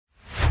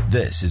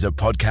This is a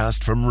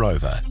podcast from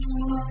Rover.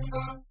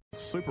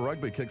 Super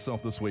Rugby kicks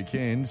off this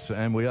weekend,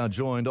 and we are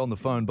joined on the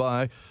phone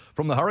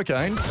from the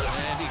Hurricanes.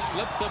 And he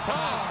slips the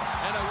pass,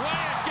 and away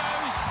it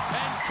goes,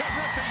 and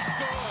Kirifi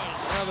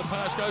scores. Now the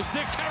pass goes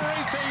to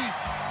Kirifi,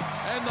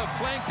 and the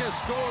flanker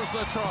scores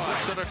the try.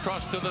 Flips it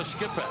across to the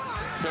skipper,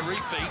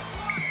 Kirifi,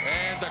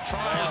 and the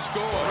try is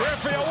scored.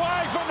 Kirifi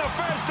away from the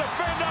first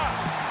defender,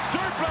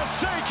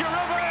 Duplessis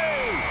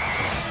Kirifi.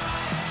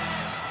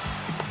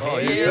 Oh,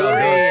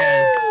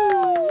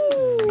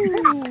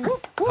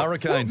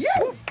 Hurricanes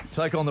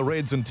take on the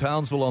Reds in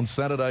Townsville on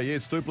Saturday.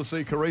 Yes,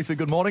 Duplessis Kirifi,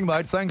 good morning,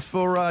 mate. Thanks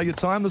for your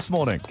time this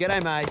morning.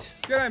 G'day, mate.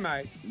 G'day,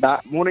 mate.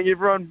 Morning,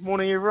 everyone.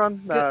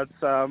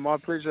 It's my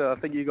pleasure. I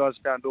think you guys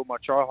found all my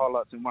try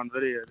highlights in one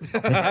video.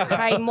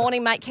 Hey,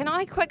 morning, mate. Can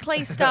I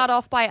quickly start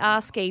off by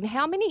asking,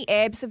 how many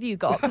abs have you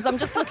got? Because I'm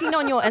just looking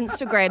on your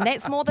Instagram.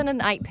 That's more than an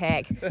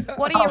 8-pack.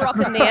 What are you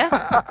rocking there?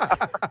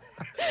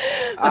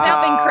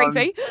 Without being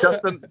creepy.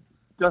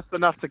 Just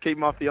enough to keep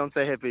my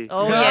fiance happy.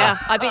 Oh, yeah.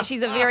 I bet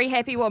she's a very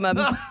happy woman.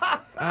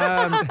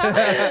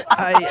 Hey,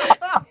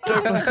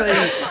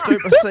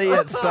 Duplessis,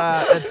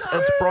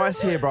 it's Bryce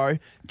here, bro.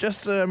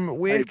 Just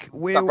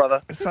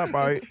what's up,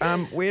 bro?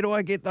 Where do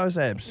I get those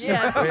abs?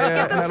 Yeah,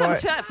 get them some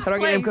tips, how do I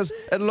get them? Because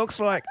it looks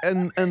like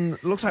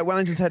looks like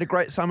Wellington's had a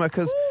great summer.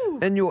 Because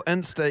in your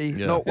Insta,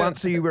 not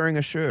once are you wearing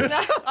a shirt.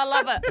 I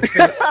love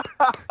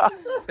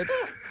it.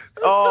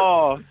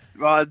 Oh,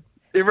 right.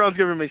 Everyone's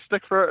giving me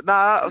stick for it.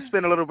 Nah, I've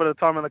spent a little bit of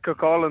time in the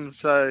Cook Islands,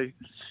 so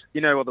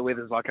you know what the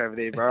weather's like over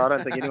there, bro. I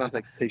don't think anyone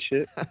takes a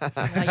t-shirt.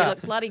 No, you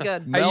look bloody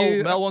good.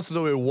 Mel wants to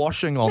do a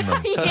washing on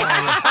them. Gee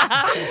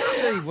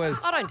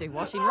whiz. I don't do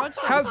washing, Rog.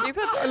 How's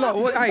Stupid.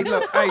 Hey,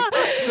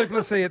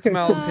 Duplessis, it's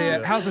Mel's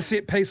here. How's the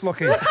set piece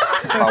looking?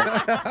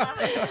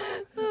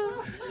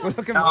 We're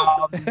looking.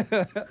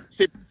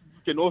 Set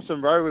looking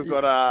awesome, bro. We've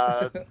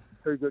got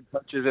two good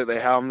coaches at the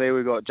helm there.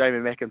 We've got Jamie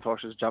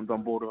McIntosh has jumped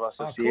on board with us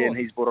this year, and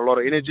he's brought a lot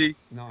of energy.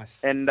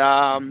 Nice. And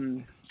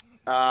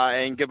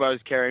Gibbo's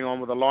carrying on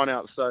with the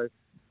line-out. So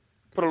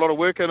put a lot of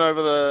work in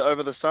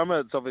over the summer.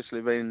 It's obviously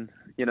been,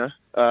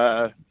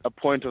 a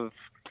point of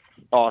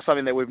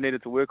something that we've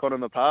needed to work on in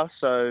the past.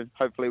 So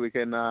hopefully we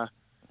can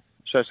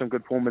show some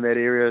good form in that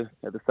area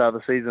at the start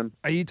of the season.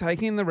 Are you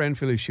taking the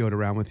Ranfurly Shield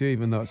around with you,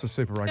 even though it's a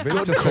Super Rugby?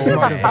 Just as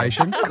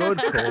motivation. Good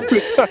call.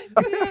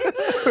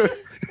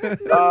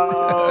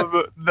 I'm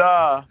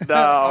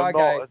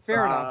Okay, not.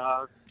 fair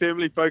enough.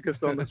 Firmly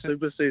focused on the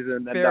Super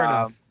season, and Fair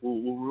enough.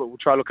 We'll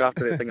try to look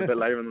after that thing a bit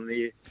later in the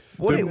year.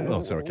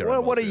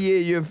 What a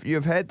year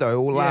you've had though,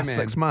 all last man.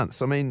 6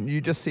 months. I mean,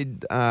 you just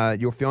said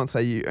your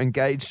fiance you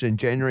engaged in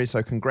January,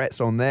 so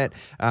congrats on that.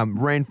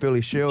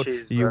 Ranfurly Shield,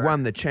 Cheers, you bro.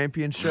 won the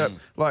championship.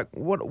 Like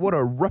what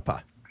a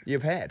ripper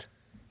you've had.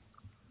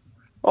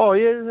 Oh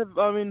yeah,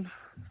 I mean,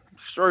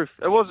 it's true.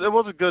 It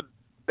was a good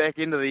back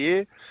end of the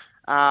year.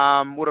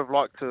 Would have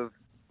liked to have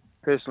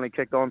personally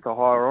kicked on to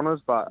higher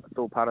honours, but it's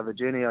all part of the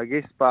journey, I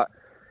guess. But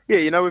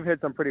yeah, we've had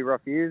some pretty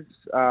rough years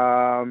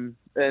in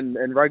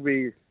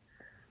rugby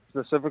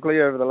specifically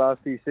over the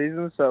last few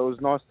seasons. So it was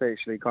nice to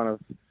actually kind of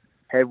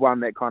have one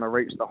that kind of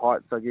reached the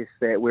heights, I guess,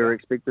 that we were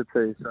expected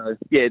to. So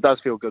yeah, it does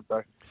feel good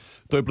though.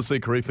 Duplessis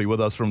Kirifi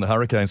with us from the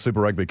Hurricanes. Super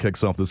Rugby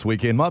kicks off this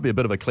weekend. Might be a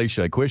bit of a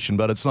cliche question,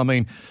 but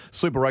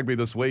Super Rugby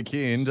this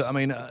weekend.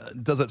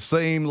 Does it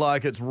seem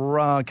like it's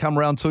come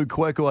around too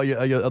quick, or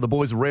are the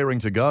boys raring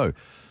to go?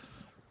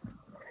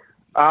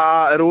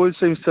 It always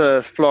seems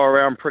to flow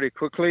around pretty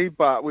quickly,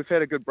 but we've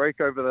had a good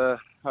break over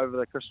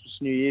the Christmas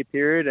New Year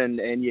period,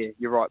 and yeah,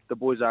 you're right. The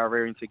boys are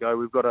raring to go.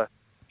 We've got a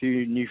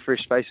few new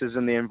fresh faces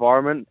in the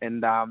environment,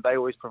 and they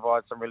always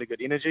provide some really good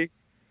energy.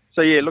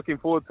 So yeah, looking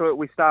forward to it.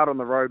 We start on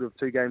the road with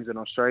 2 games in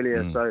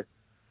Australia, so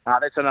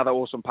that's another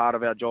awesome part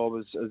of our job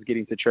is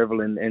getting to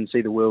travel and see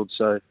the world.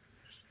 So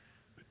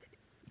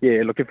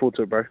yeah, looking forward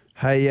to it, bro.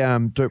 Hey,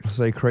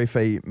 Duplessis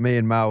Kirifi, me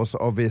and Mel's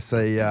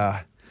obviously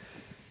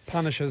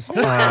Punishers.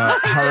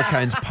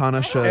 Hurricanes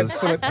punishers.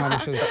 Absolute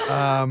punishers.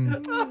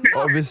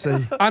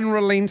 Obviously.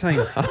 Unrelenting.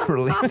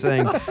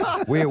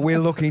 We're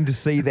looking to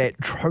see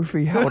that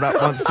trophy held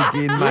up once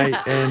again, mate.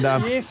 And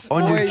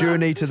on your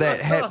journey to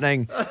that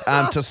happening,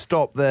 to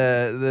stop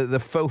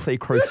the filthy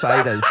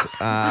Crusaders.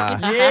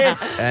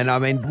 Yes. And I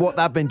mean, what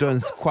they've been doing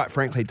is quite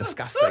frankly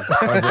disgusting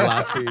over the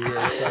last few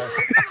years. So,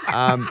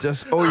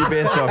 just all your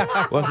best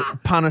with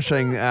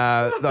punishing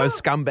those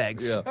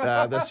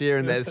scumbags this year,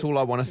 and that's all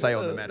I want to say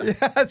on the matter.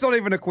 Yeah, it's not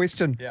even a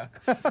question. Yeah,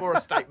 it's more a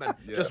statement.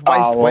 Just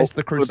waste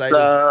the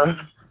Crusaders.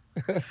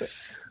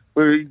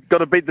 We've got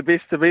to beat the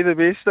best to be the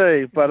best,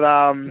 eh? But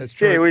That's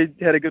true. yeah, we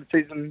had a good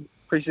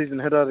pre-season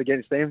hit out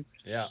against them.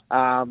 Yeah.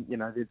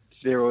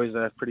 They're always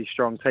a pretty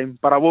strong team.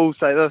 But I will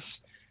say this: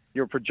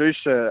 your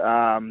producer,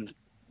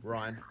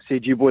 Ryan.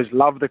 said you boys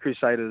love the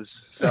Crusaders.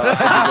 So Get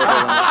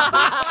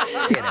out of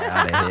here.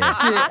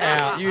 Get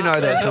out. You know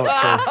that's not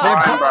true.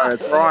 Ryan, bro,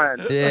 it's Ryan.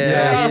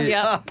 Yeah,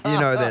 Yeah. you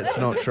know that's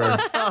not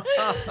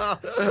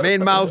true. Me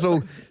and Miles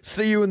will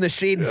see you in the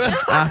sheds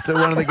after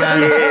one of the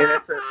games. Yeah,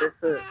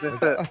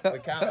 that's it. We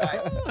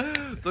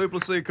can't wait.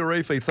 Duplessis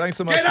Kirifi, thanks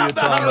so much for your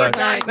time,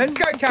 mate. Let's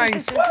go,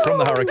 Canes. From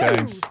the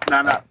Hurricanes.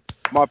 No.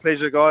 My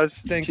pleasure, guys.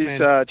 Thanks, cheers,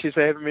 man. Cheers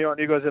for having me on.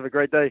 You guys have a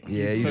great day.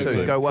 Yeah, you You too.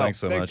 too. Go well. Thanks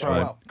so much, bro.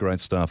 mate. Great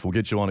stuff. We'll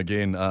get you on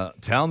again.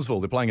 Townsville,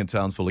 they're playing in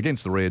Townsville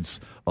against the Reds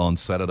on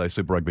Saturday.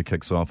 Super Rugby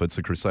kicks off. It's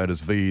the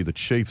Crusaders v the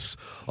Chiefs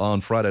on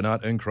Friday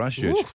night in Christchurch.